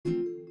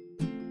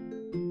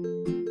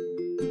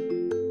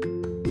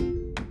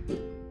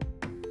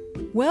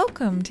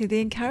Welcome to the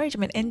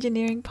Encouragement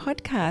Engineering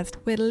Podcast,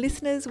 where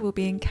listeners will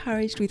be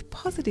encouraged with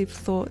positive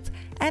thoughts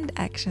and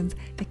actions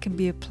that can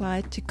be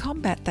applied to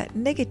combat that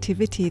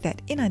negativity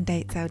that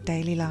inundates our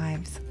daily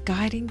lives,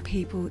 guiding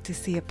people to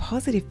see a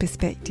positive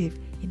perspective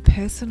in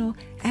personal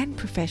and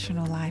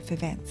professional life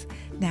events.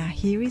 Now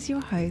here is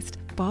your host,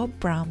 Bob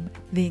Brum,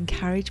 the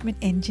Encouragement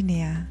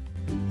Engineer.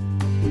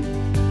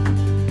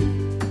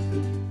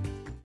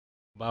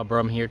 Bob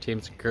Brum here,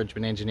 Team's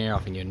Encouragement Engineer,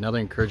 offering you another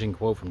encouraging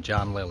quote from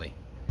John Lilly.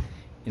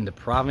 In the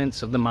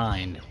province of the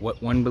mind, what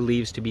one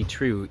believes to be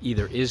true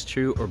either is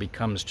true or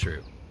becomes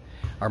true.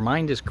 Our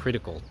mind is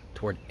critical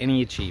toward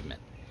any achievement.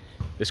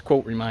 This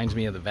quote reminds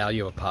me of the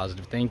value of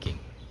positive thinking.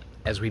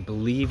 As we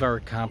believe our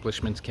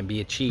accomplishments can be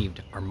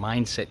achieved, our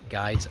mindset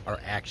guides our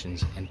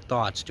actions and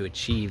thoughts to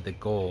achieve the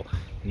goal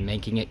and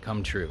making it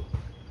come true.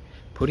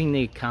 Putting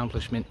the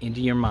accomplishment into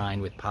your mind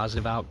with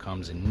positive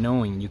outcomes and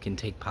knowing you can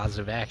take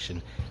positive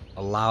action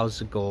allows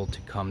the goal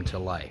to come to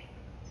life.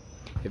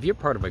 If you're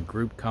part of a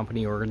group,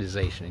 company,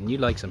 organization, and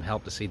you'd like some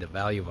help to see the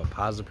value of a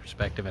positive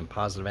perspective and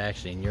positive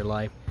action in your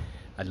life,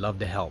 I'd love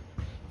to help.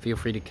 Feel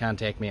free to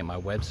contact me at my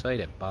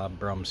website at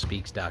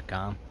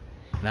bobbrumspeaks.com.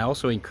 And I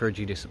also encourage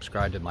you to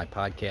subscribe to my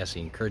podcast,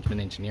 the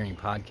Encouragement Engineering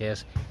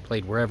Podcast,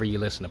 played wherever you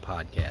listen to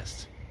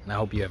podcasts. And I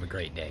hope you have a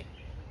great day.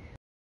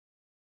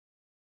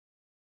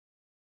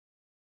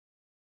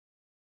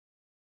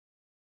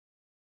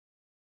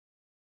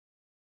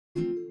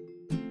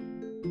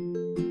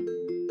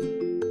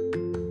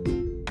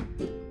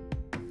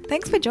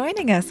 Thanks for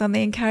joining us on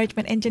the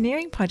Encouragement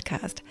Engineering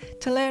Podcast.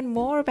 To learn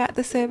more about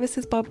the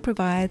services Bob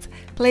provides,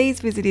 please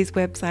visit his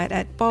website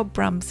at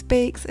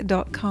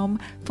bobbrumspeaks.com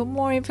for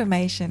more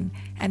information.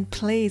 And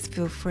please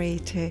feel free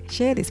to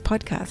share this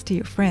podcast to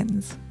your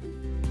friends.